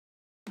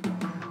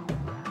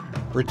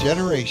For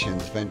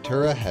generations,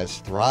 Ventura has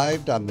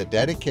thrived on the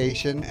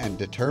dedication and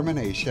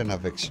determination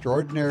of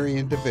extraordinary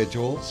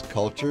individuals,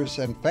 cultures,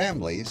 and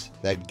families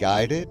that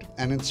guided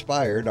and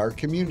inspired our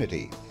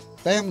community.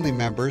 Family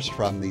members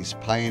from these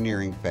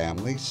pioneering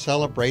families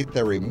celebrate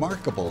their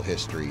remarkable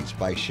histories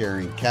by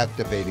sharing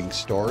captivating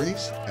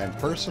stories and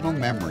personal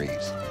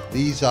memories.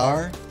 These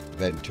are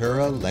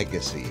Ventura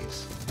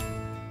Legacies.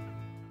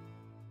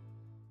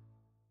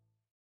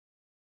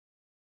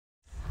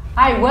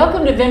 Hi,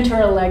 welcome to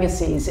Ventura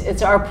Legacies.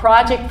 It's our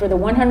project for the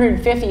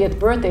 150th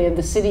birthday of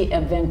the city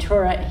of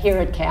Ventura here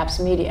at CAPS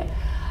Media.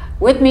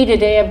 With me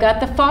today, I've got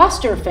the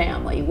Foster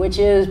family, which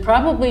is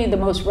probably the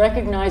most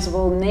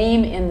recognizable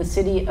name in the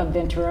city of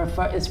Ventura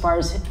as far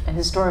as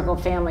historical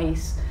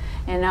families.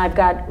 And I've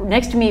got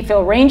next to me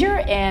Phil Ranger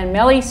and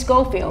Millie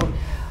Schofield,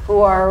 who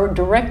are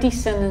direct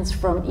descendants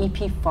from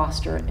E.P.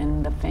 Foster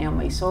and the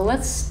family. So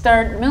let's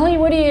start.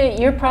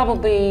 Millie, you're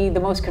probably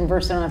the most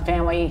conversant on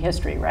family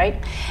history,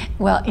 right?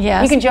 Well,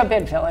 yes. You can jump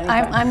in, Phil.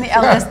 I'm the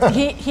eldest.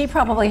 He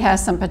probably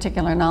has some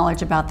particular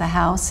knowledge about the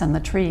house and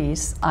the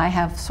trees. I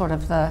have sort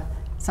of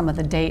some of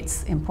the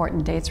dates,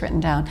 important dates written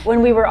down.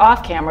 When we were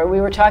off camera, we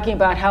were talking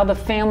about how the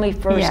family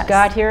first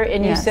got here,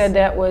 and you said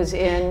that was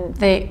in...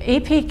 The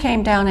EP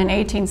came down in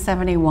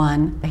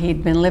 1871.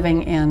 He'd been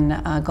living in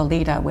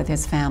Goleta with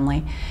his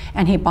family,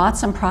 and he bought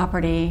some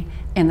property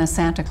in the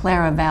Santa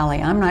Clara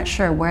Valley. I'm not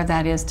sure where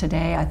that is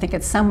today. I think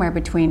it's somewhere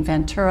between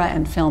Ventura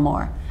and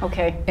Fillmore.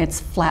 Okay. It's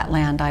flat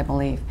land, I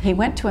believe. He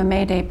went to a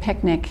May Day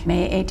picnic,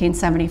 May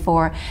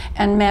 1874,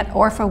 and met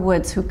Orpha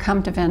Woods, who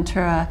come to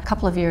Ventura a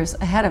couple of years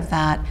ahead of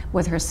that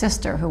with her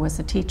sister, who was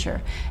a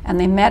teacher. And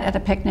they met at a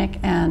picnic,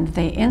 and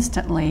they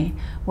instantly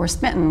were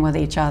smitten with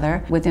each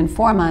other. Within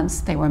 4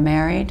 months, they were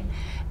married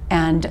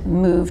and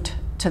moved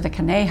to the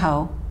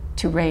Conejo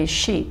to raise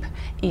sheep.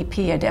 EP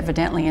had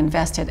evidently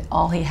invested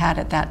all he had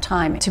at that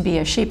time to be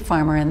a sheep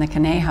farmer in the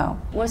Conejo.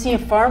 Was he a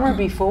farmer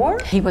before?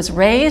 He was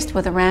raised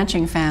with a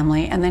ranching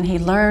family, and then he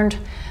learned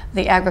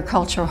the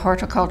agricultural,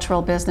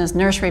 horticultural business,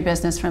 nursery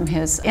business from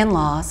his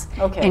in-laws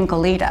in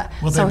Goleta.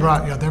 Well,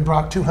 they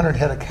brought 200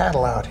 head of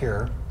cattle out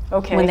here.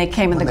 Okay. When they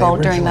came in the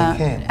gold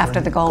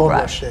after the gold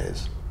rush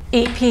days.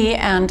 EP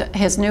and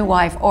his new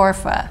wife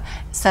Orpha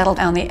settled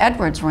on the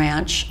Edwards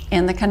Ranch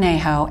in the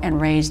Conejo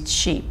and raised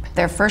sheep.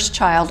 Their first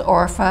child,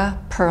 Orpha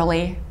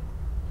Pearlie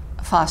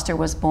Foster,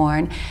 was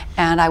born,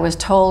 and I was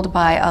told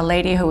by a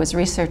lady who was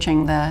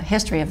researching the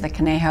history of the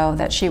Conejo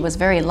that she was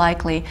very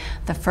likely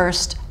the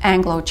first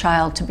Anglo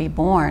child to be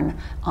born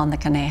on the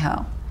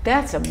Conejo.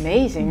 That's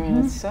amazing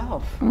in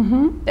itself.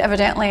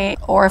 Evidently,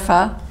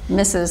 Orpha,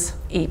 Mrs.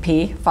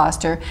 E.P.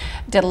 Foster,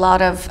 did a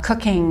lot of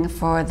cooking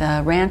for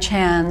the ranch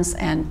hands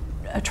and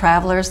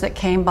travelers that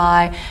came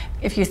by.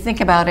 If you think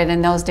about it,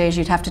 in those days,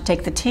 you'd have to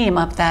take the team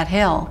up that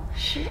hill.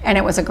 And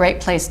it was a great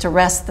place to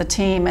rest the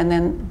team, and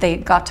then they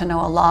got to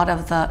know a lot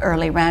of the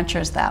early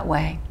ranchers that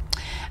way.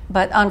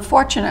 But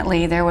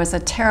unfortunately, there was a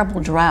terrible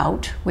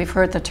drought. We've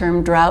heard the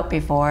term drought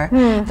before.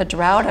 The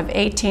drought of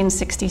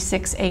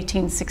 1866,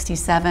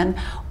 1867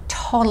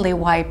 totally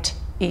wiped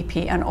EP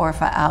and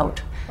Orpha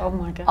out. Oh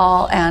my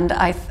gosh. And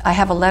I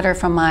have a letter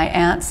from my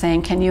aunt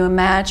saying, can you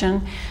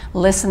imagine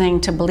listening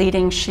to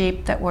bleating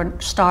sheep that were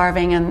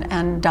starving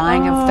and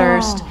dying of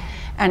thirst?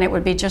 And it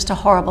would be just a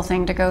horrible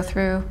thing to go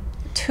through.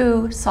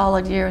 2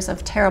 solid years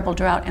of terrible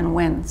drought and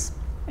winds.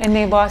 And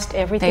they lost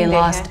everything. They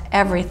lost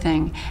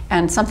everything.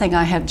 And something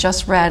I had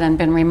just read and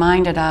been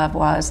reminded of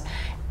was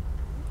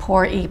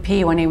poor EP,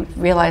 when he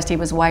realized he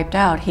was wiped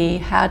out, he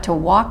had to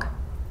walk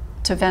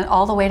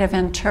all the way to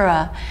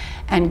Ventura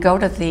and go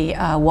to the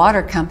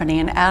water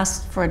company and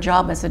ask for a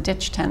job as a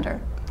ditch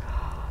tender.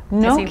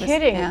 No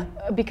kidding.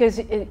 Because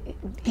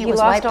he was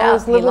lost all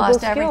his livable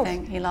skills.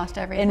 Everything. He lost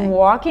everything. And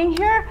walking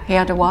here? He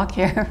had to walk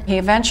here. He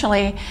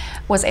eventually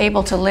was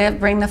able to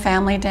bring the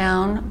family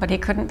down, but he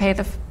couldn't pay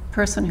the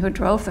person who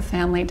drove the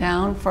family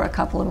down for a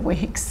couple of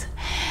weeks,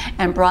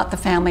 and brought the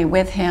family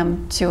with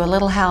him to a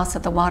little house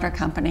at the water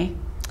company.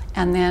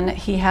 And then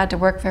he had to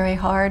work very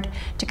hard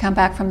to come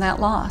back from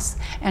that loss.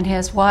 And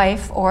his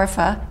wife,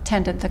 Orpha,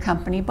 tended the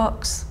company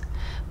books.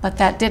 But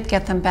that did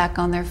get them back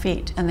on their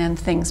feet, and then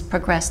things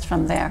progressed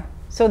from there.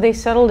 So they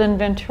settled in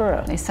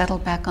Ventura? They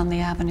settled back on the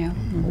avenue.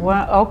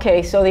 Wow,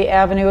 okay, so the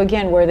avenue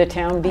again, where the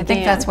town began. I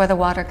think that's where the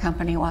water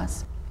company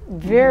was.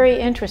 Very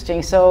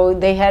interesting. So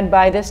they had,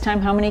 by this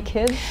time, how many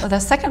kids? The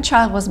second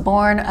child was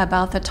born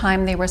about the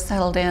time they were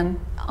settled in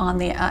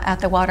on at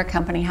the water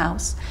company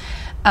house.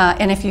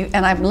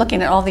 And I'm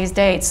looking at all these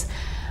dates.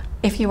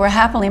 If you were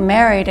happily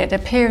married, it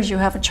appears you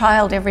have a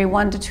child every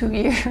 1 to 2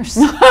 years.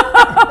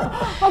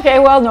 Okay,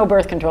 well, no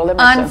birth control. That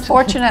makes sense.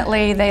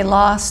 Unfortunately, they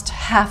lost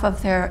half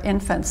of their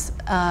infants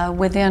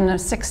within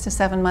 6 to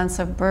 7 months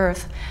of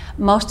birth.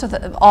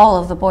 All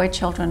of the boy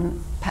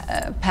children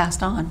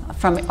passed on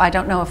from, I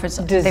don't know if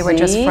they were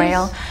just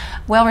frail.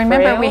 Well,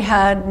 remember we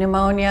had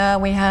pneumonia,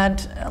 we had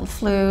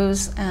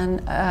flus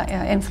and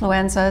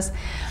influenzas,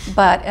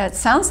 but it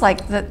sounds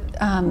like that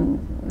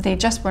they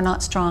just were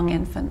not strong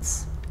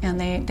infants. And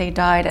they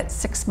died at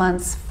 6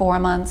 months, 4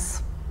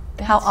 months.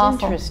 How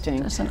awful.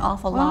 Interesting. It's an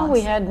awful Well, loss.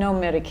 we had no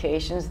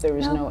medications. There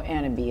was no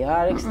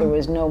antibiotics. There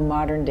was no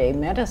modern day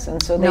medicine.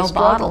 So they No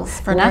struggled. bottles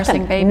for Nothing.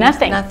 nursing babies.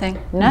 Nothing. Nothing.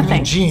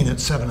 Nothing. Gene at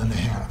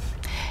 7.5.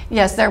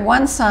 Yes, their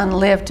one son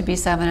lived to be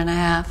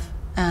 7.5,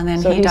 and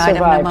then So he he died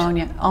survived. of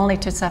pneumonia, only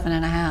to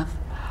 7.5,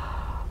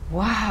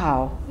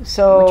 Wow.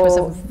 So which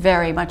was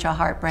very much a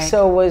heartbreak.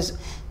 So was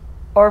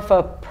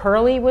Orpha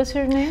Pearlie was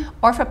her name?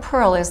 Orpha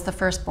Pearl is the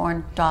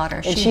firstborn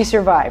daughter. And she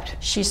survived.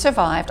 She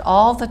survived.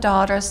 All the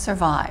daughters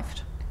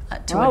survived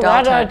to Well, that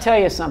ought adulthood. to tell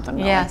you something.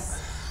 Millie.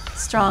 Yes,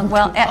 strong.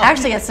 Well,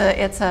 actually,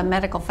 it's a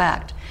medical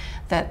fact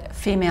that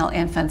female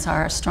infants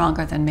are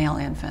stronger than male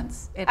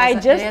infants. It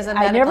is a I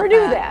medical never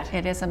knew fact. that.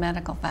 It is a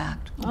medical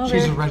fact. Oh,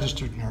 She's there- a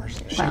registered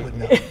nurse. She would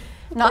know.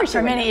 Not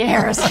for many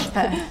years.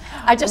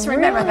 I just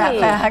remember that Really?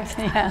 fact.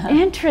 Yeah.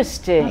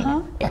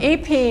 Interesting.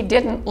 EP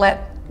didn't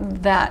let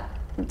that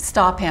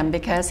stop him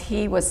because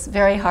he was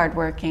very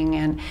hardworking,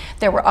 and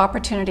there were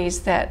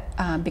opportunities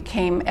that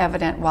became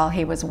evident while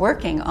he was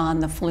working on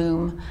the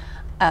flume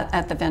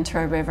at the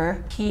Ventura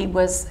River. He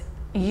was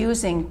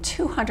using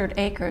 200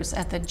 acres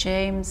at the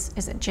James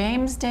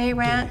Day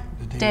Ranch?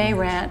 the Day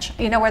Ranch.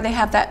 You know where they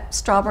have that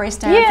strawberry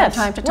stand Yes,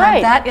 from time to time?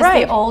 right, That is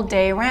right. the old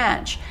Day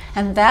Ranch.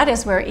 And that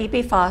is where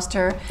E.P.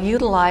 Foster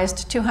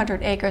utilized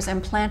 200 acres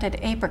and planted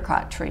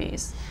apricot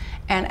trees.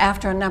 And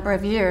after a number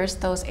of years,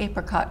 those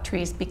apricot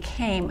trees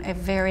became a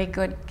very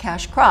good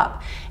cash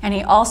crop. And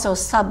he also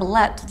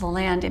sublet the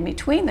land in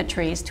between the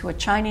trees to a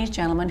Chinese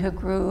gentleman who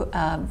grew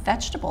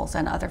vegetables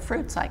and other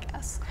fruits, I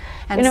guess.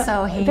 And You know,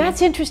 so he...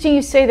 that's interesting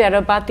you say that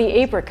about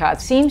the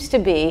apricots. Seems to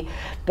be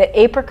that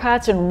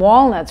apricots and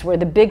walnuts were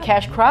the big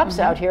cash crops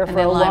out here for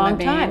then a lima long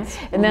time. beans.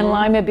 And then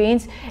lima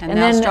beans. and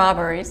now then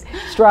strawberries.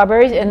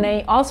 Strawberries, and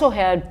they also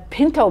had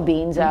pinto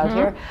beans out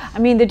here. I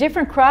mean, the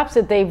different crops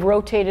that they've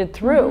rotated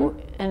through,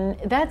 and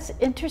that's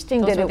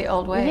interesting. Those that are the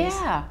old ways.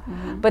 Yeah,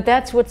 but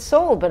that's what's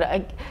sold. But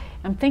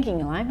I'm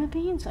thinking lima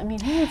beans. I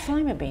mean, who eats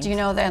lima beans? Do you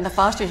know that and the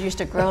Fosters used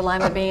to grow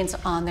lima beans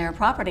on their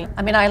property?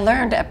 I mean, I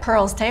learned at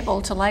Pearl's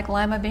table to like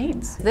lima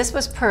beans. This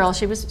was Pearl.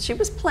 She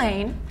was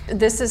plain.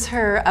 This is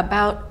her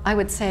about, I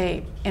would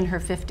say, in her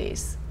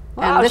 50s.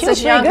 Wow, this she was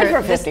is pretty good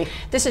younger. for 50.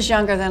 This is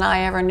younger than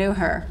I ever knew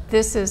her.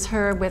 This is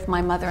her with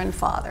my mother and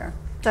father.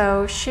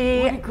 So she,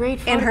 What a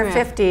great in her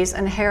photograph. 50s,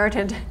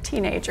 inherited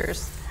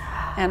teenagers,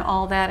 and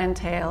all that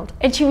entailed.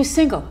 And she was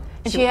single.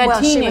 And she had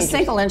teenagers. She was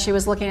single, and she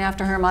was looking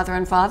after her mother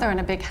and father in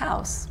a big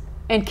house,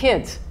 and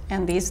kids.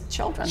 and these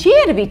children. She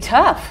had to be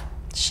tough.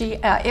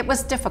 It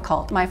was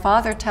difficult. My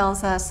father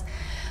tells us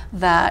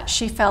that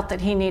she felt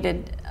that he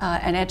needed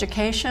an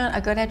education,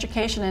 a good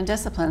education and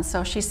discipline,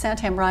 so she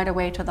sent him right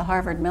away to the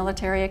Harvard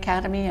Military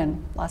Academy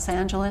in Los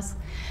Angeles.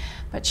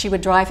 But she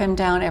would drive him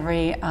down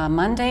every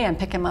Monday and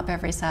pick him up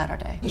every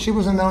Saturday. She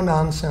was a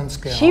no-nonsense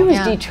gal. She was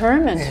Yeah.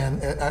 determined.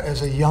 And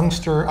as a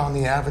youngster on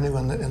the avenue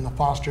in the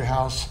foster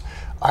house,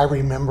 I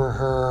remember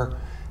her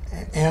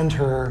and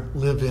her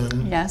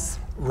live-in Yes,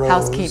 Rose,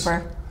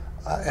 housekeeper.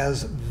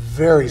 As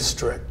very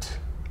strict.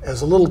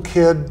 As a little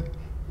kid,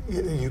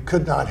 you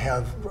could not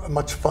have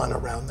much fun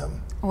around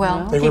them.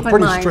 Well, They keep were in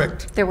pretty mind,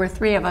 strict. there were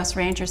 3 of us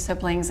Ranger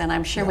siblings, and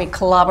I'm sure we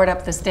clobbered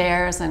up the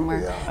stairs and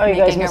were Oh, you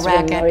guys making a must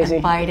have been racket noisy.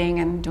 and biting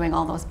and doing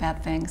all those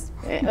bad things.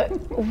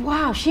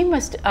 Wow, she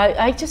must.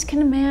 I just can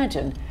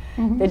imagine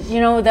that.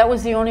 You know, that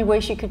was the only way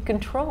she could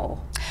control.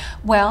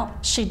 Well,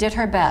 she did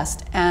her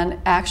best, and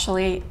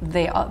actually,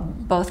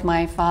 both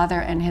my father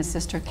and his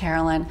sister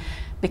Carolyn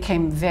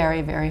became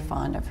very, very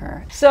fond of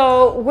her.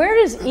 So where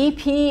does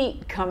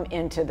EP come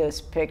into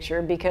this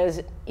picture?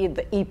 Because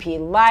the EP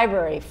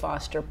Library,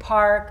 Foster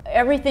Park,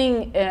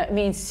 everything,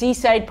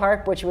 Seaside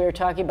Park, which we were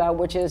talking about,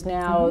 which is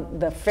now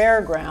the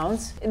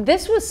fairgrounds.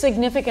 This was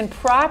significant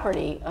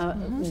property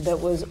that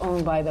was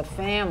owned by the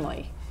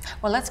family.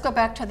 Well, let's go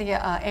back to the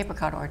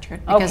apricot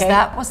orchard, because Okay.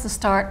 that was the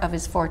start of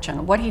his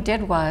fortune. What he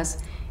did was,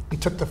 He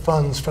took the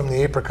funds from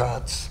the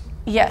apricots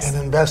yes,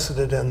 and invested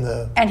it in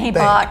the and he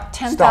bank, bought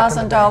stock in the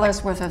 $10,000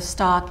 bank. worth of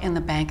stock in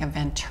the Bank of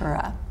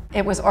Ventura.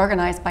 It was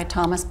organized by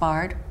Thomas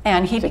Bard,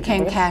 and he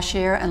became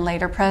cashier and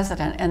later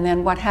president. And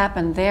then what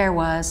happened there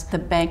was the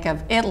Bank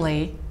of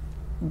Italy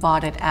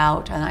bought it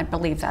out, and I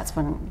believe that's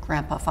when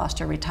Grandpa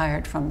Foster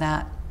retired from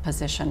that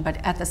position. But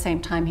at the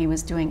same time, he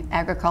was doing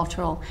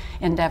agricultural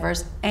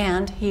endeavors,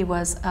 and he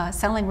was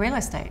selling real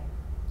estate.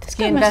 This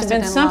He guy must have been invested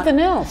in a lot- something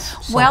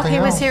else. Well, Something he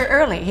was else. here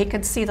early. He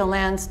could see the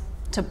lands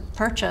to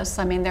purchase.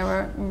 I mean,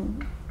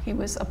 he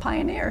was a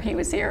pioneer. He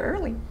was here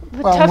early.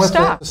 Tough with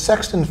stock. the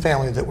Sexton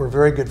family that were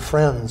very good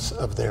friends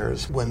of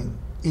theirs, when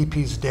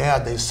EP's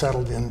dad, they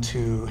settled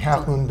into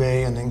Half Moon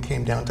Bay and then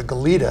came down to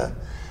Goleta.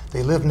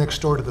 They lived next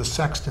door to the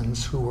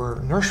Sextons, who were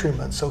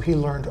nurserymen, so he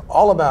learned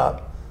all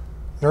about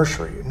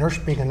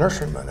being a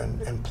nurseryman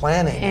and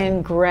planning.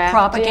 And grafting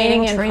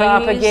Propagating and trees.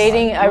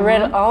 propagating. I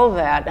read all of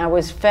that, and I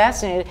was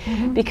fascinated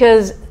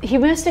because he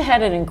must have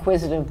had an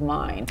inquisitive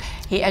mind.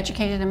 He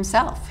educated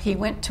himself. He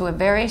went to a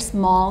very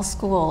small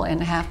school in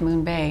Half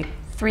Moon Bay,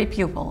 3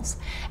 pupils.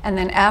 And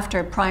then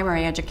after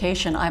primary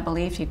education, I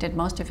believe he did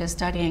most of his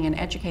studying and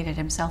educated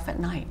himself at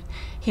night.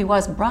 He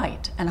was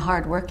bright and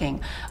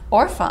hardworking.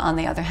 Orpha, on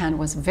the other hand,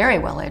 was very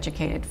well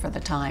educated for the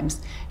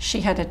times.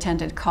 She had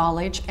attended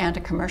college and a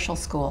commercial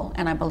school,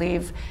 and I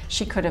believe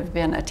she could have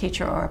been a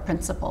teacher or a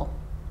principal.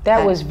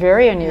 That was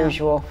very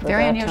unusual for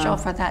very that unusual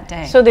time. for that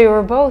day. So they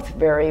were both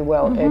very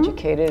well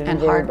educated and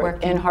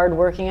hardworking. And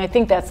hardworking. I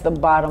think that's the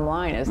bottom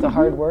line, is the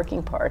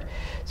hardworking part.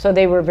 So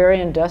they were very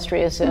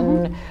industrious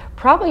and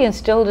probably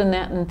instilled in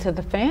that into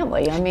the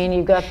family. I mean,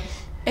 you got.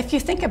 If you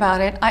think about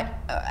it,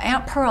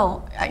 Aunt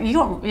Pearl,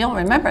 you'll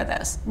remember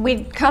this.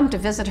 We'd come to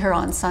visit her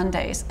on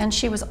Sundays, and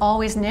she was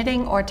always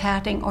knitting or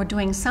tatting or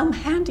doing some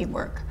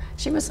handiwork.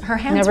 Her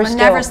hands were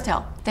never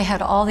still. They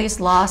had all these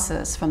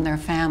losses from their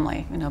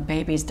family,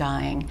 babies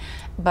dying,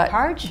 but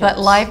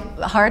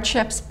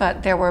hardships.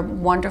 But there were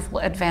wonderful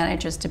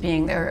advantages to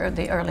being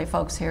the early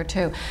folks here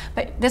too.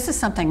 But this is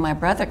something my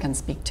brother can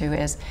speak to,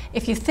 is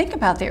if you think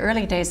about the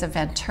early days of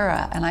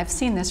Ventura, and I've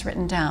seen this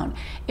written down,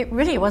 it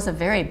really was a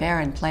very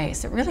barren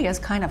place. It really is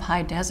kind of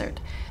high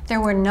desert.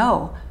 There were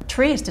no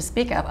trees to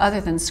speak of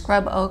other than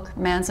scrub oak,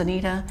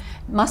 manzanita,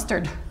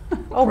 mustard.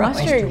 Oh,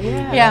 mustard,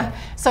 yeah. Yeah,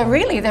 so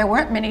really there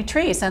weren't many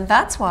trees, and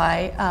that's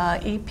why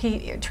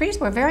trees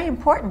were very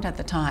important at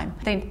the time.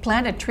 They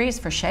planted trees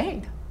for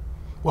shade.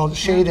 Well,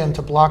 shade and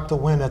to block the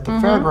wind at the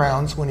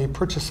fairgrounds. When he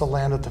purchased the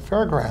land at the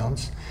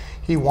fairgrounds,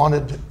 he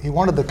wanted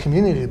the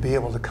community to be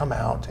able to come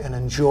out and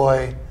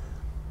enjoy,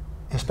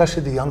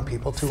 especially the young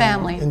people, to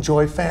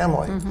enjoy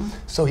family.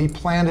 So he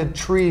planted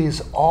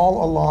trees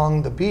all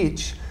along the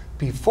beach.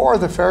 Before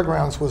the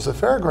fairgrounds was the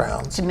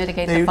fairgrounds, to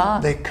mitigate the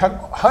fog. They cut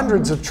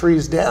hundreds of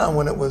trees down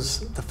when it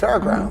was the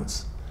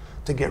fairgrounds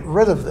to get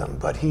rid of them.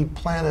 But he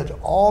planted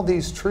all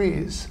these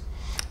trees.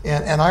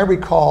 And I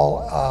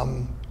recall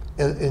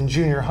in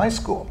junior high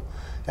school,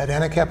 at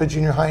Anacapa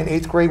Junior High in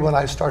 8th grade when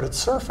I started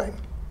surfing.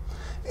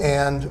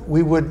 And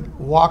we would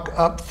walk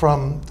up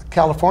from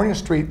California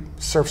Street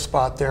surf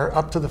spot there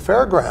up to the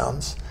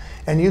fairgrounds,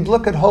 and you'd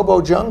look at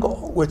Hobo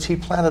Jungle, which he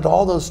planted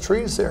all those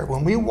trees there.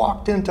 When we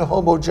walked into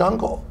Hobo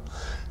Jungle,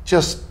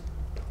 just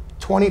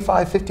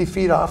 25, 50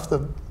 feet off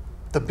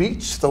the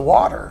beach, the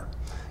water,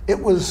 it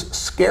was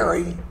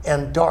scary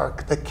and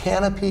dark. The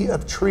canopy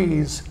of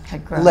trees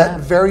let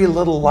very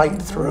little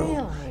light through.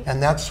 Really?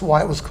 And that's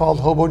why it was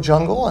called Hobo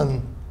Jungle.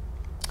 And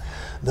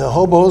the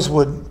hobos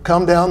would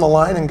come down the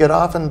line and get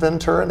off in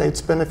Ventura, and they'd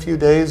spend a few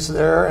days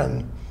there,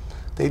 and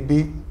they'd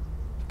be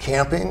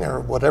camping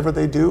or whatever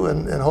they do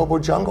in Hobo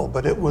Jungle.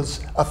 But it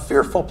was a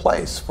fearful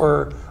place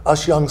for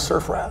us young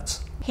surf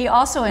rats. He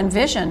also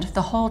envisioned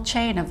the whole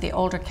chain of the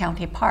older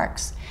county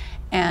parks.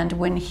 And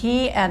when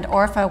he and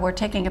Orpha were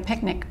taking a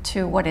picnic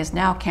to what is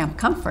now Camp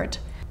Comfort,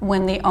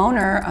 when the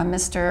owner,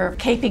 Mr.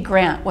 K.P.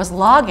 Grant, was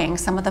logging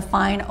some of the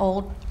fine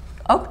old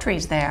oak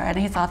trees there, and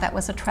he thought that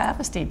was a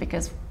travesty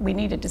because we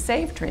needed to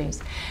save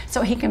trees.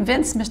 So he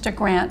convinced Mr.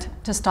 Grant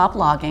to stop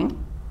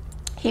logging.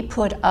 He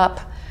put up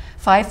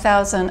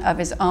 $5,000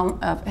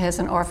 of his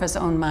and Orpha's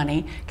own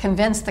money,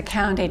 convinced the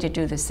county to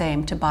do the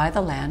same, to buy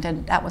the land,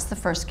 and that was the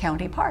first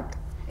county park,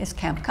 is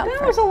Camp Comfort.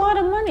 That was a lot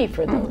of money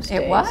for those days.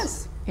 It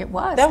was. It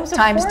was. That was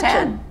times a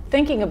fortune. 10.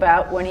 Thinking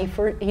about when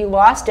he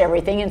lost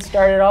everything and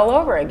started all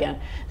over again.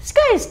 This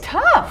guy's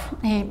tough.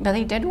 But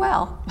he did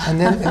well. And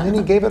then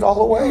he gave it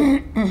all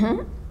away.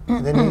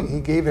 And then he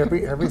gave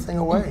everything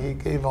away. He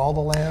gave all the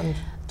land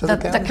to the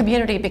county. The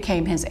community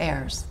became his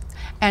heirs.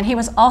 And he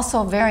was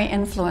also very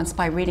influenced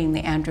by reading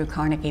the Andrew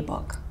Carnegie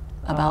book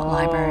about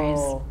libraries.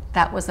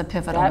 That was a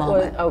pivotal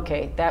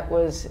moment. That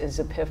was his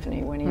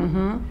epiphany when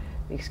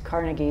he, because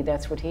Carnegie,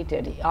 that's what he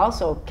did. He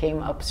also came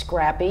up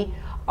scrappy,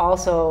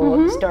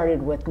 also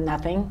started with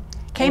nothing.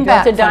 Came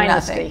back from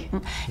dynasty.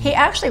 Nothing. He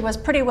actually was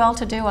pretty well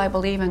to do, I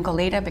believe, in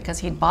Goleta, because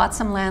he'd bought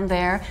some land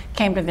there,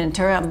 came to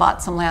Ventura and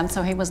bought some land,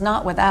 so he was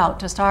not without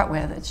to start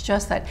with. It's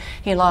just that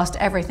he lost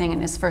everything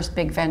in his first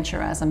big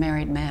venture as a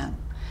married man.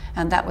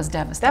 And that was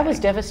devastating. That was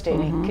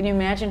devastating. Can you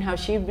imagine how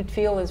she would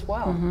feel as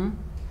well? I'm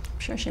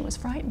sure she was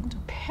frightened.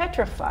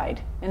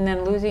 Petrified. And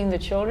then losing the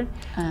children.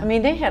 I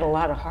mean, they had a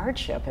lot of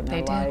hardship in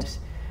their lives.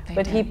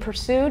 But he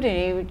pursued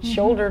and he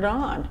shouldered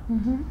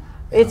on.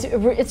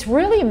 It's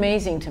really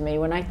amazing to me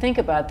when I think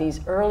about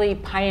these early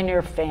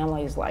pioneer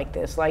families like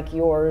this, like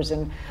yours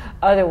and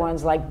other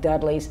ones like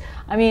Dudley's.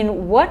 I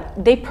mean,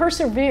 they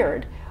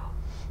persevered.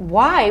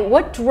 Why?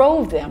 What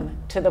drove them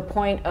to the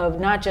point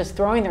of not just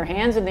throwing their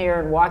hands in the air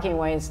and walking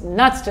away, it's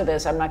nuts to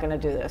this, I'm not going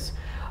to do this.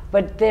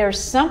 But there's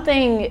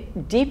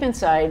something deep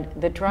inside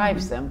that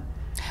drives them.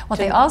 Well,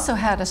 they also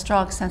had a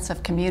strong sense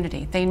of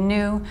community. They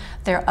knew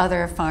their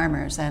other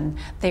farmers, and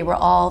they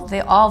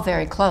all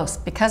very close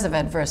because of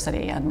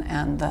adversity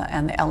and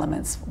the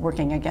elements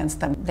working against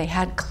them. They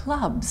had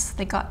clubs.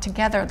 They got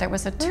together. There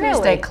was a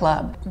Tuesday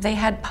club. They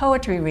had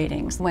poetry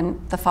readings.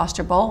 When the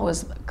Foster Bowl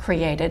was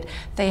created,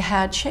 they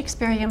had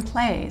Shakespearean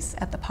plays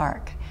at the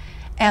park,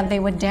 and they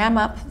would dam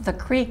up the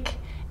creek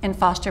in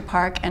Foster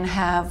Park and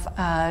have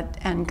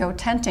and go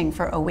tenting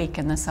for a week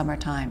in the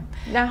summertime.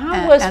 Now,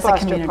 how was as a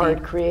Foster community.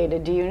 Park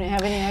created? Do you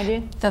have any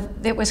idea?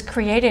 It was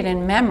created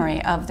in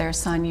memory of their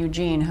son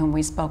Eugene, whom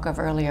we spoke of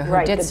earlier, who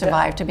Right, did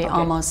survive to be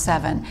almost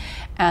 7.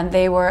 And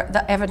they were,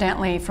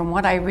 evidently, from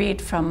what I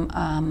read from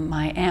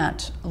my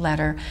aunt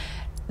letter,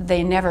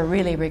 they never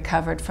really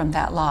recovered from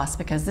that loss,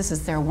 because this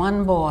is their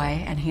one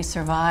boy, and he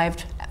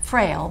survived,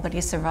 frail, but he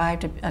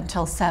survived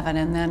until 7,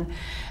 and then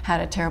had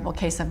a terrible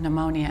case of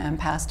pneumonia and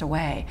passed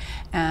away.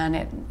 And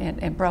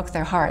it broke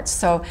their hearts.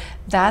 So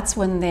that's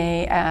when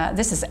they,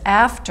 this is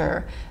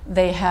after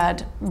they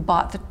had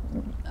bought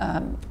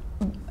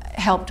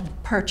helped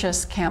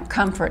purchase Camp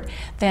Comfort.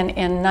 Then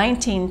in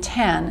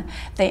 1910,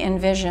 they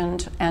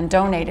envisioned and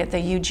donated the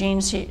Eugene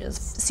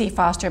C.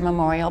 Foster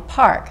Memorial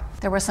Park.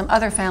 There were some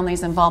other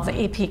families involved. The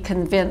EP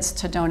convinced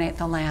to donate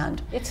the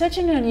land. It's such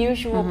an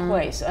unusual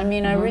place. I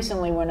mean, I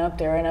recently went up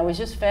there and I was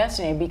just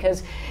fascinated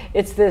because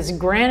it's this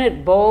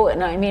granite bowl,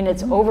 and I mean,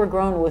 it's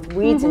overgrown with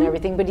weeds and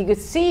everything, but you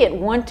could see at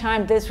one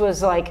time this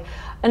was like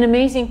an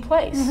amazing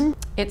place.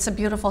 It's a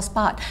beautiful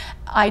spot.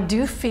 I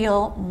do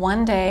feel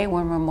one day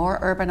when we're more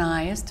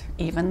urbanized,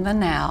 even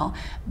than now,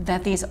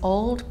 that these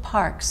old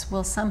parks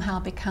will somehow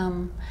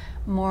become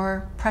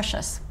more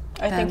precious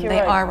than they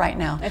are right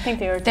now. I think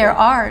they are too. There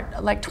are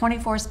like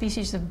 24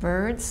 species of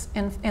birds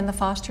in the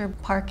Foster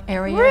Park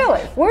area. Really?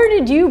 Where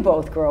did you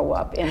both grow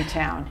up in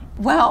town?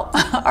 Well,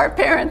 our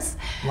parents,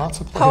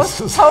 lots of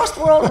places. Post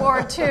World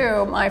War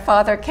II, my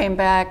father came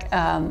back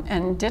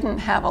and didn't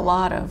have a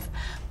lot of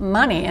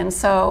money, and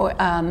so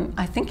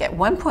I think at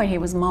one point he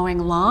was mowing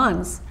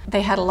lawns.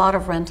 They had a lot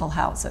of rental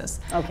houses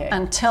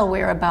until we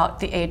were about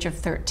the age of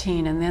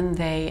 13, and then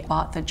they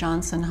bought the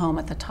Johnson home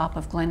at the top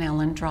of Glen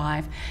Ellen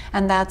Drive,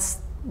 and that's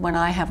when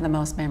I have the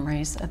most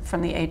memories,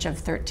 from the age of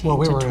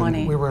 13 to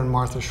 20. We were in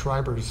Martha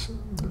Schreiber's.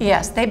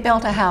 Yes, they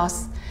built a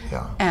house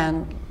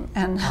and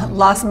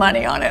lost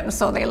money on it, and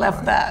so they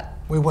left that.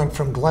 We went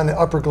from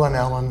Upper Glen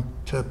Ellen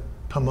to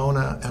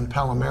Pomona and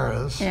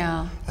Palomares,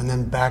 and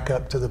then back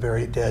up to the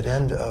very dead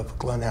end of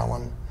Glen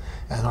Ellen,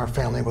 and our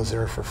family was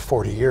there for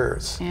 40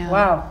 years. Yeah.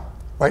 Wow.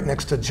 Right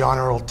next to John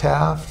Earl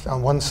Taft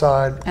on one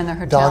side, and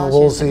the Don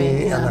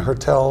Woolsey and the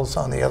hotels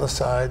on the other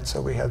side, so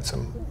we had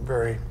some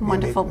very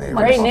wonderful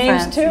great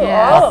names friends.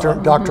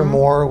 too. Dr.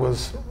 Moore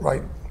was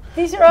right.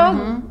 These are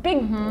all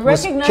big,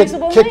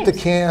 recognizable names. Kicked the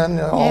can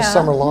all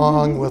summer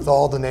long with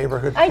all the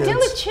neighborhood kids.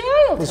 Idyllic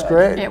childhood. It was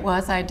great. It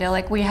was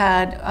idyllic. We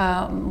had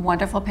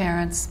wonderful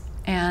parents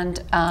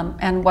and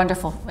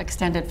wonderful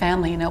extended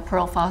family. You know,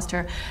 Pearl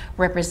Foster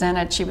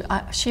represented.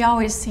 She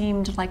always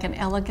seemed like an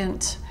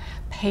elegant,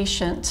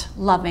 patient,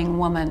 loving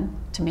woman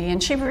to me,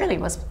 and she really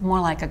was more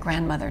like a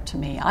grandmother to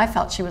me. I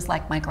felt she was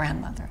like my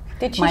grandmother.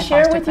 Did she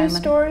share with you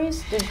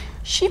stories?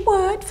 She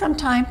would, from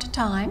time to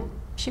time.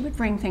 She would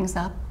bring things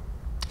up.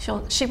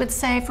 She would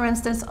say, for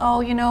instance,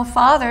 "Oh, you know,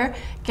 Father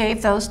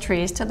gave those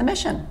trees to the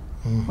mission,"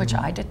 which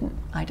I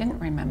didn't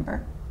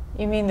remember.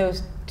 You mean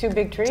those 2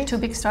 big trees? 2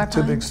 big star pines.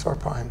 2 big star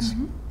pines.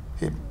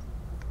 He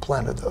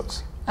planted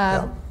those.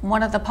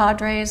 One of the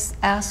Padres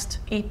asked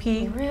EP,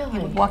 he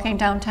was walking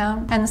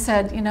downtown, and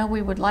said, "You know,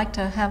 we would like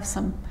to have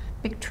some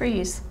big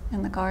trees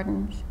in the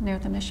garden near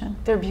the mission."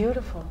 They're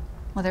beautiful.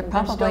 Well, they're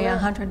probably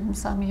 100 and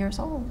some years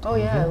old. Oh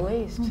yeah, at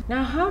least.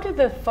 Now, how did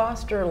the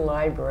Foster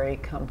Library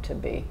come to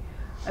be?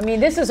 I mean,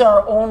 this is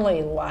our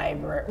only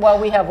library. Well,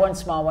 we have one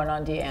small one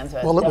on De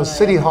Anza. Well, it was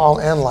City Hall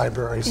and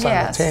library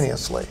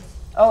simultaneously.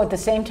 Oh, at the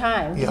same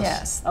time?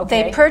 Yes.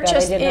 Okay. They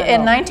purchased,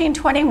 in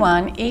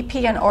 1921,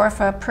 EP and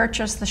Orpha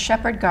purchased the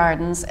Shepherd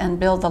Gardens and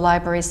built the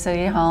library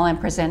City Hall and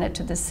present it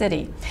to the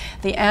city.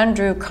 The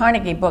Andrew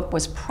Carnegie book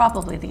was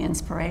probably the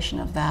inspiration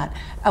of that.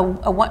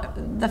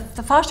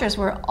 The Fosters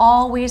were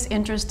always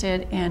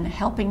interested in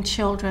helping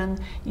children,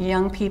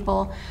 young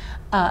people,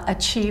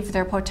 achieve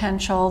their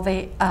potential.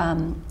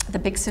 The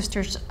Big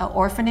Sisters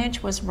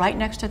orphanage was right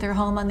next to their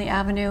home on the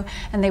avenue,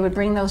 and they would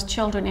bring those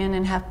children in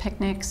and have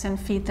picnics and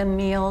feed them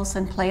meals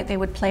and play. They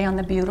would play on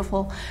the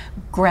beautiful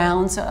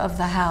grounds of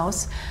the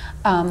house.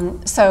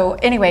 So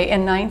anyway,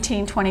 in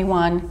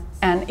 1921,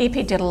 and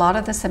EP did a lot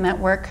of the cement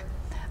work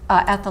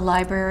at the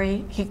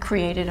library. He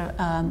created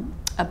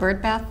a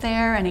bird bath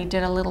there, and he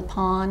did a little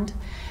pond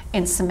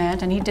in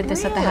cement, and he did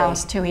this at the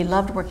house too. He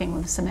loved working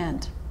with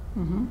cement.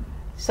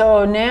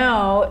 So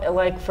now,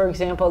 like for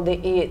example,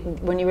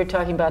 when you were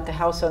talking about the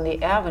house on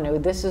the avenue,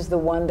 this is the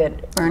one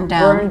that burned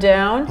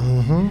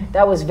down.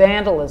 That was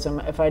vandalism,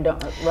 if I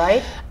don't,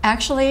 right?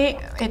 Actually,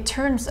 it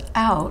turns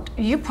out,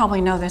 you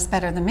probably know this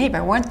better than me,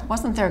 but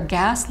wasn't there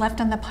gas left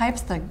in the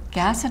pipes? The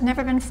gas had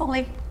never been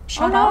fully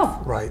shut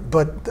off. Right,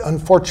 but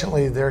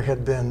unfortunately, there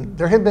had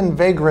been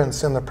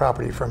vagrants in the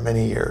property for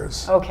many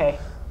years. Okay.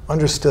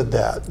 Understood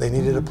that they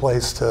needed a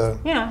place to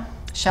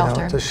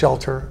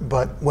shelter,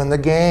 but when the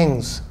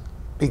gangs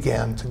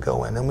began to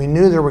go in, and we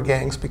knew there were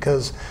gangs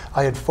because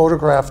I had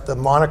photographed the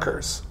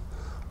monikers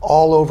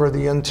all over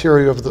the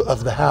interior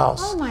of the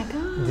house. Oh my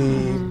God.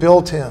 The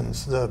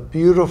built-ins, the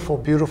beautiful,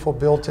 beautiful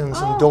built-ins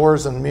and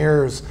doors and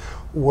mirrors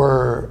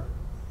were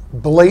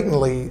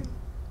blatantly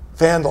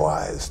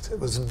vandalized. It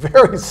was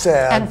very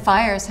sad. And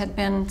fires had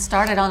been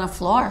started on the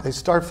floor. They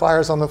start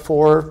fires on the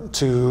floor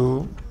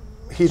to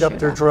heat up Shoot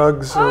their up.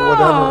 drugs or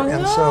whatever.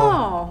 And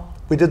so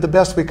we did the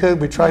best we could.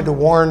 We tried to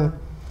warn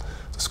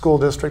the school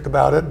district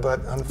about it, but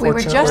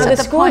unfortunately... just at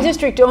the school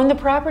district owned the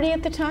property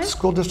at the time?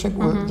 School district,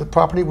 the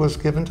property was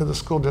given to the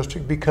school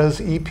district because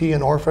EP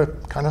and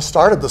ORFA kind of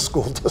started the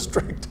school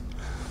district.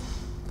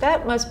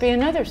 That must be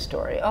another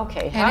story.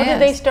 Okay, It how did is.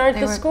 they start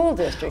the were- school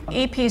district?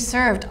 EP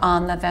served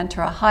on the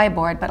Ventura High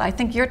Board, but I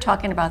think you're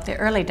talking about the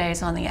early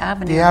days on the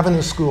Avenue. The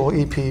Avenue School,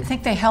 EP I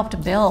think they helped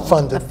build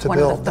funded to one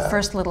of build the that.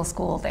 first little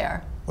school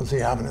there. was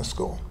the Avenue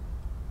School.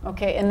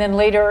 Okay, and then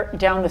later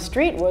down the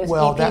street was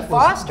Well, E.P.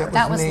 Foster.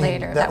 That was named-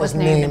 later. That was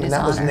named in his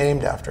That was honor.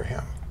 named after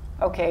him.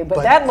 Okay, but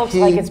But that looks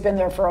like he- it's been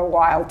there for a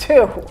while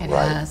too. It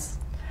Right. has.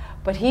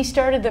 But he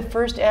started the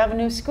first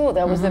Avenue School.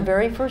 That was the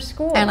very first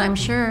school. And I'm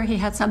sure he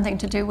had something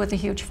to do with the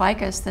huge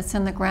ficus that's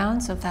in the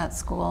grounds of that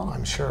school.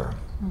 I'm sure.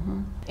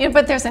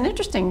 But there's an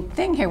interesting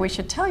thing here we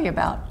should tell you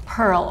about.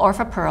 Pearl,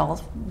 Orpha Pearl,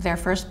 their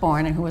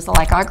firstborn, and who was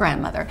like our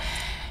grandmother,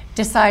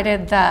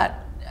 decided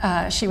that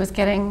she was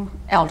getting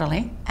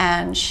elderly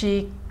and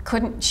she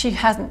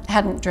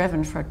hadn't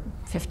driven for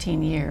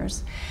 15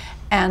 years.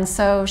 And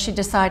so she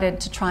decided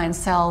to try and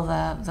sell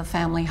the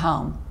family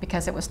home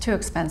because it was too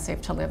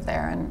expensive to live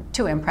there and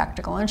too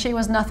impractical. And she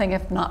was nothing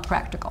if not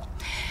practical.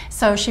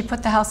 So she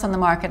put the house on the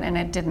market and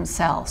it didn't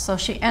sell. So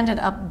she ended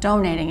up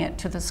donating it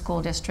to the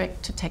school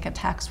district to take a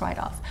tax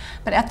write-off.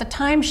 But at the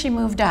time she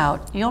moved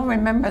out, you'll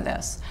remember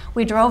this,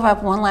 we drove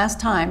up one last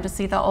time to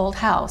see the old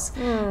house.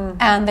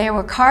 And they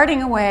were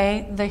carting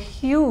away the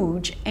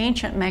huge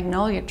ancient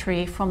magnolia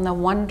tree from the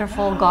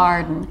wonderful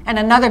garden. And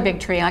another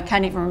big tree, I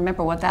can't even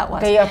remember what that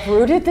was. They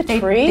uprooted the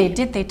tree? They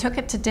did. They took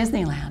it to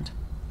Disneyland.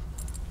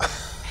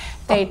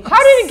 How did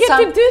it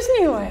get to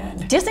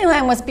Disneyland?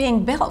 Disneyland was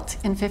being built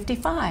in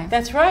 '55.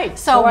 That's right.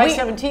 So July we,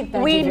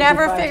 17th, we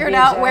never 1955 to figured be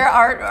out exact. where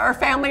our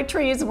family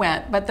trees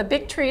went, but the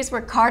big trees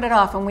were carted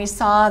off, and we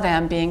saw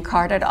them being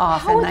carted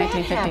off How in would that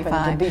 1955.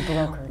 happen to be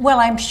brokered? Well,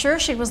 I'm sure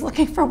she was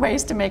looking for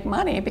ways to make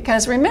money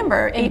because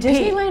remember, And EP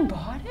Disneyland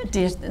bought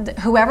it?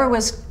 whoever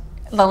was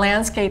the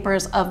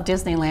landscapers of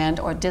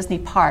Disneyland or Disney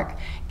Park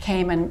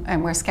came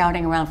and were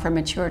scouting around for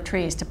mature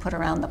trees to put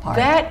around the park.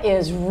 That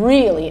is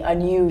really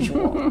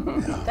unusual.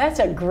 That's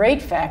a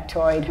great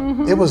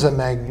factoid. It was a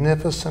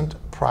magnificent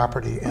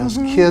property. As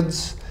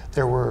kids,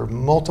 there were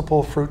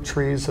multiple fruit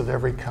trees of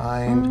every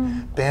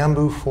kind,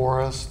 bamboo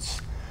forests,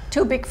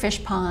 Two big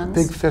fish ponds.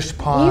 big fish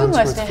ponds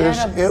must with have fish.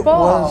 had a It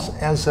ball. was,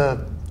 as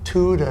a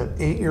 2 to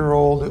 8 year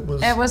old, it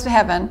was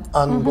heaven.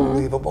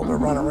 unbelievable to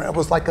run around. It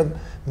was like a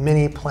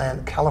mini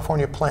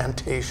California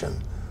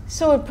plantation.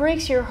 So it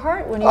breaks your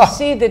heart when you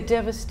see the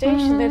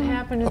devastation that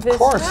happened to Of this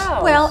course.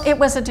 house. Well, it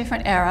was a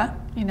different era,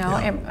 you know.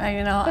 Yeah.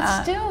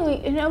 But still,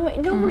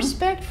 no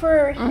respect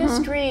for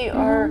history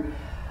or.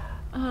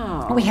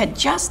 Oh. We had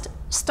just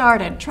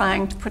started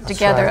trying to put That's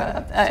together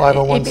right. a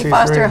E.P. 501c3.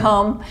 Foster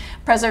Home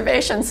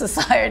Preservation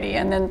Society,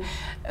 and then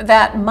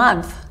that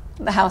month,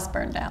 the house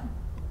burned down.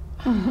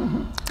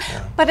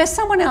 But as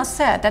someone else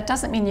said, that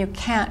doesn't mean you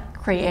can't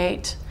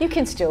create You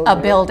can still a do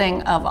it.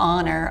 building of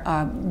honor,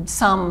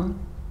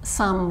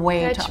 some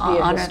way That to should be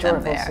a honor them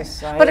historical there.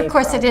 society But of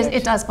course, project.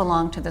 it does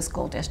belong to the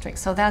school district.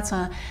 So that's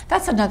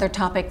another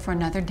topic for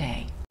another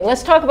day.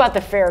 Let's talk about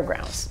the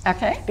fairgrounds.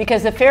 Okay.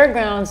 Because the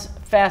fairgrounds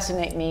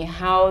fascinate me,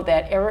 how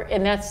that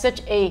and that's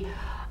such a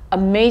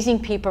amazing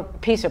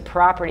piece of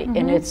property,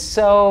 and it's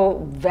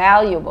so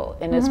valuable,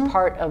 and it's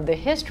part of the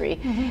history.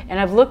 And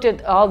I've looked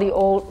at all the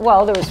old,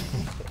 well, there was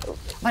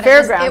But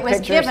fairground it was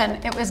pictures.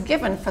 it was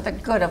given for the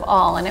good of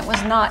all, and it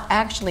was not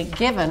actually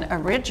given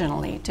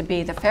originally to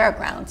be the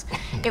fairgrounds.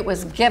 It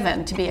was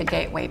given to be a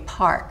gateway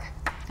park,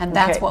 and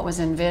that's Okay. what was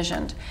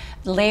envisioned.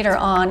 Later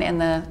on in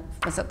the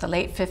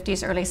late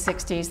 50s, early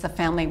 60s, the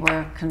family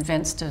were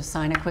convinced to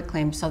sign a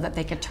quitclaim so that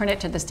they could turn it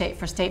to the state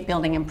for state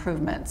building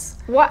improvements.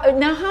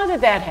 Now, how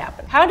did that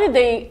happen?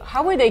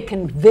 How were they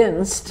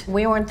convinced?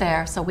 We weren't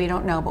there, so we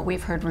don't know, but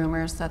we've heard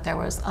rumors that there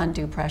was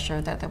undue pressure,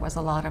 that there was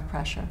a lot of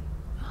pressure.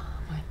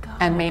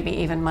 And maybe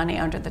even money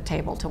under the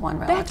table to one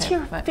relative. That's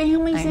your but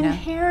family's I know.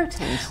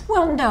 inheritance.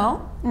 Well,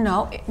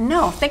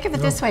 no. Think of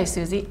it this way,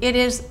 Susie. It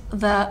is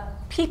the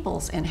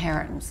people's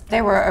inheritance.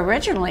 They were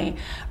originally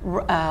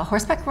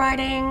horseback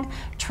riding,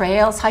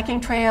 trails, hiking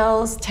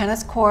trails,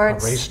 tennis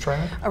courts. A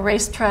racetrack? A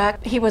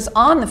racetrack. He was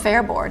on the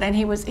fair board, and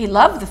he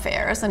loved the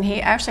fairs, and I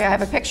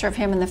have a picture of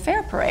him in the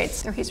fair parades.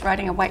 So he's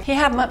riding a white. He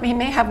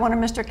may have one of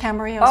Mr.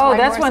 Camarillo's Oh, white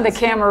that's one of the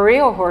horses.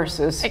 Camarillo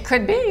horses. It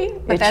could be.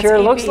 But It that's sure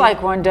EP. looks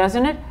like one,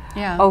 doesn't it?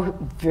 Yeah. Oh,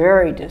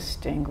 very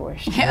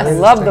distinguished. Yes. I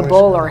love the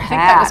bowler I think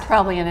that was hat.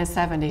 probably in his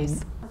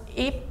 70s.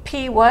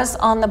 EP was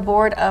on the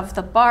board of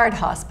the Bard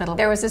Hospital.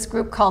 There was this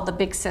group called the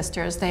Big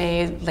Sisters.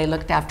 They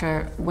looked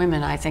after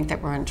women, I think,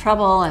 that were in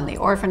trouble, and the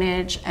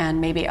orphanage,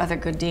 and maybe other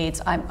good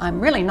deeds. I'm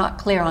really not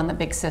clear on the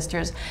Big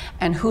Sisters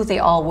and who they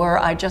all were.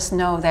 I just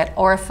know that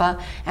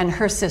Orpha and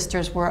her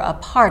sisters were a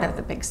part of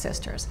the Big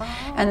Sisters.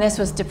 Oh. And this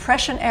was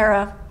Depression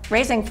era,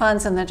 raising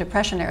funds in the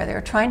Depression era. They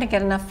were trying to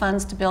get enough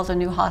funds to build a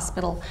new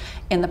hospital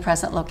in the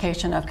present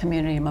location of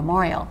Community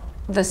Memorial.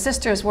 The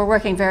sisters were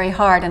working very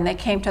hard, and they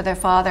came to their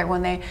father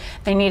when they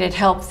needed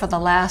help for the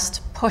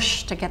last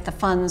push to get the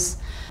funds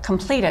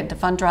completed, the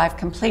fund drive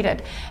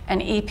completed.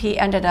 And EP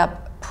ended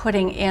up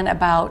putting in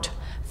about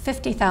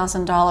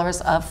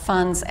 $50,000 of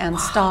funds and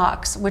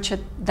stocks, which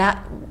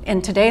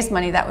in today's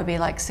money that would be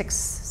like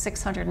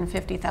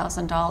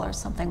 $650,000,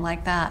 something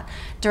like that,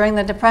 during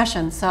the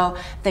Depression. So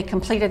they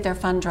completed their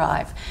fund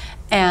drive,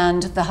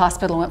 and the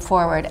hospital went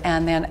forward.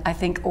 And then I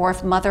think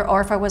Mother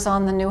Orpha was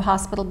on the new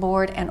hospital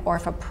board, and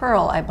Orpha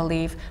Pearl, I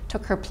believe,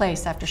 took her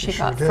place after she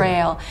got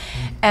frail.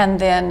 And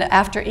then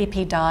after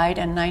EP died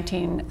in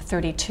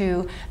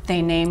 1932,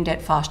 they named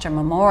it Foster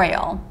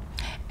Memorial.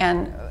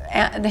 And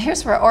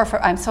here's where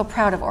I'm so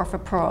proud of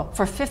Orpha Pearl.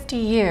 For 50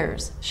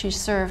 years, she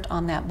served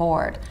on that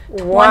board.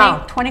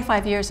 Wow.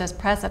 25 years as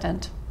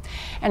president.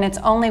 And it's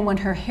only when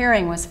her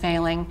hearing was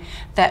failing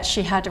that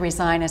she had to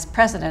resign as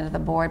president of the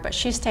board, but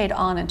she stayed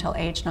on until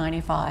age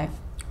 95.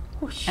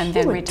 Oh, and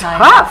then retired.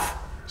 Tough.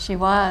 She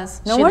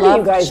was. No wonder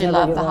you guys she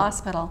loved the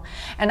hospital.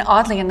 And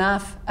oddly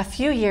enough, a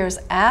few years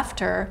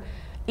after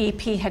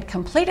EP had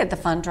completed the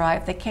fund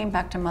drive, they came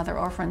back to Mother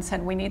Orpha and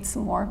said, we need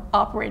some more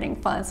operating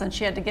funds, and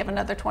she had to give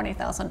another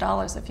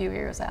 $20,000 a few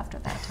years after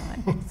that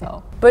time.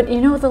 So. But you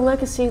know, the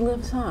legacy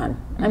lives on.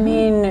 I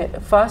mean,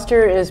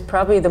 Foster is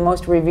probably the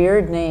most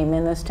revered name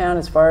in this town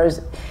as far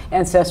as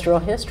ancestral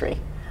history.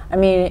 I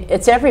mean,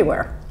 it's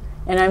everywhere.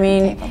 And I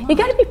mean, you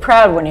got to be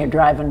proud when you're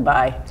driving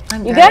by.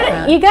 You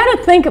got to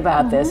think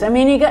about this. I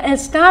mean, you got to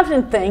stop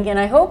and think, and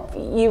I hope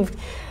you've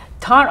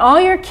taught all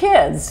your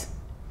kids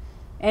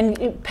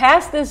and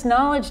pass this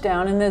knowledge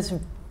down in this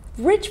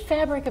rich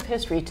fabric of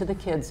history to the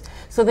kids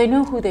so they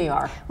know who they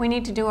are. We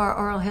need to do our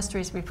oral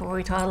histories before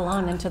we toddle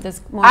on into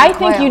this more. I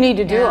think you need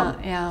to do them.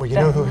 Yeah. Well, you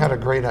know who had a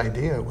great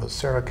idea? It was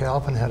Sarah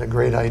Calvin had a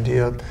great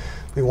idea.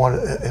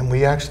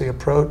 We actually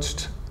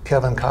approached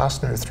Kevin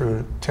Costner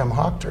through Tim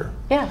Hochter.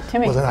 Yeah,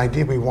 Timmy. With an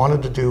idea. We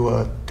wanted to do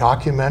a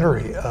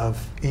documentary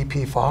of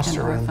E.P.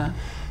 Foster and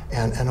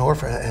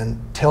Orpha and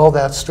tell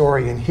that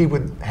story, and he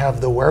would have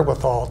the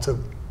wherewithal to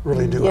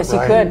really do it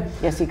right.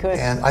 Yes, he could.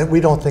 And we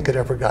don't think it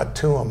ever got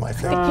to him, I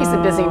think. I think he's a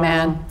busy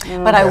man.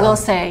 But I will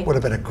say, would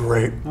have been a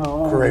great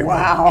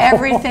wow.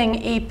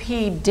 Everything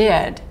EP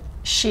did,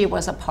 she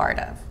was a part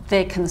of.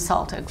 They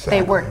consulted.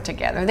 Exactly. They worked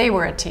together. They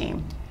were a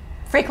team.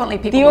 Frequently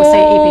people will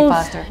say EP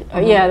Foster.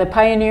 Yeah, the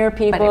pioneer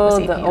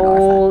people, the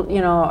old,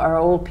 our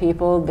old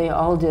people, they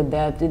all did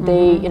that.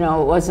 They, it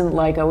wasn't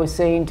like I was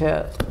saying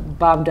to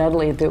Bob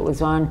Dudley that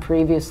was on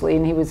previously,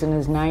 and he was in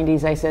his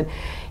 90s.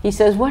 He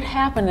says, what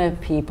happened to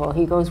people?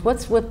 He goes,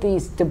 what's with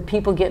the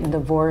people getting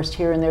divorced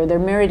here and there? They're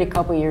married a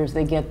couple years,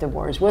 they get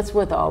divorced. What's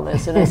with all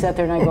this? And I sat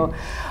there and I go,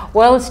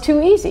 well, it's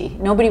too easy.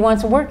 Nobody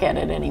wants to work at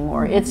it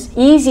anymore. It's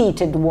easy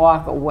to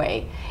walk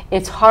away.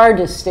 It's hard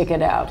to stick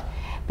it out.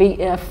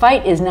 A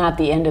fight is not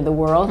the end of the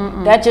world.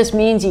 That just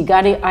means you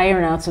got to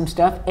iron out some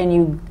stuff and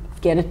you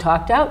get it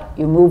talked out.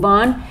 You move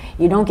on.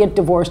 You don't get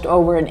divorced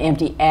over an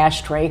empty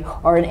ashtray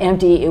or an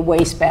empty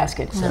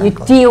wastebasket. Exactly. You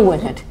deal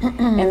with it.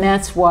 And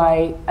that's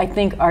why I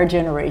think our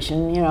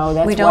generation,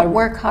 that's we don't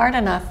work hard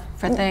enough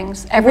for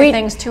things.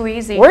 Everything's too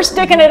easy. We're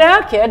sticking it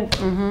out, kid.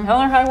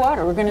 Hell or high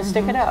water. We're going to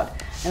stick it out.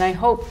 And I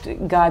hope to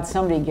God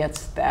somebody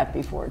gets that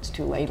before it's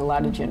too late. A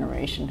lot of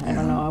generation. I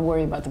don't know. I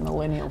worry about the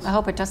millennials. I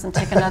hope it doesn't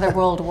take another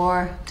world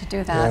war to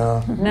do that.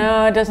 Yeah.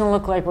 No, it doesn't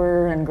look like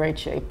we're in great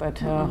shape, but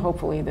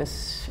hopefully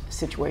this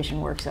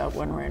situation works out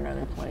one way or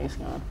another. Please,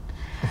 God.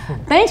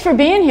 Thanks for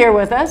being here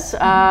with us.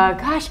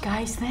 Gosh,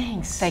 guys,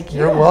 thanks. Thank you.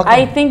 You're welcome.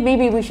 I think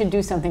maybe we should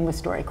do something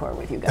with StoryCorps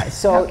with you guys.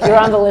 So you're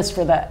on the list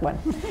for that one.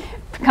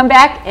 Come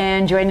back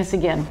and join us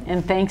again.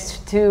 And thanks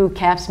to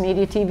CAPS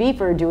Media TV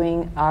for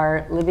doing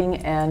our Living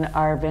and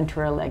our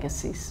Ventura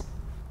Legacies.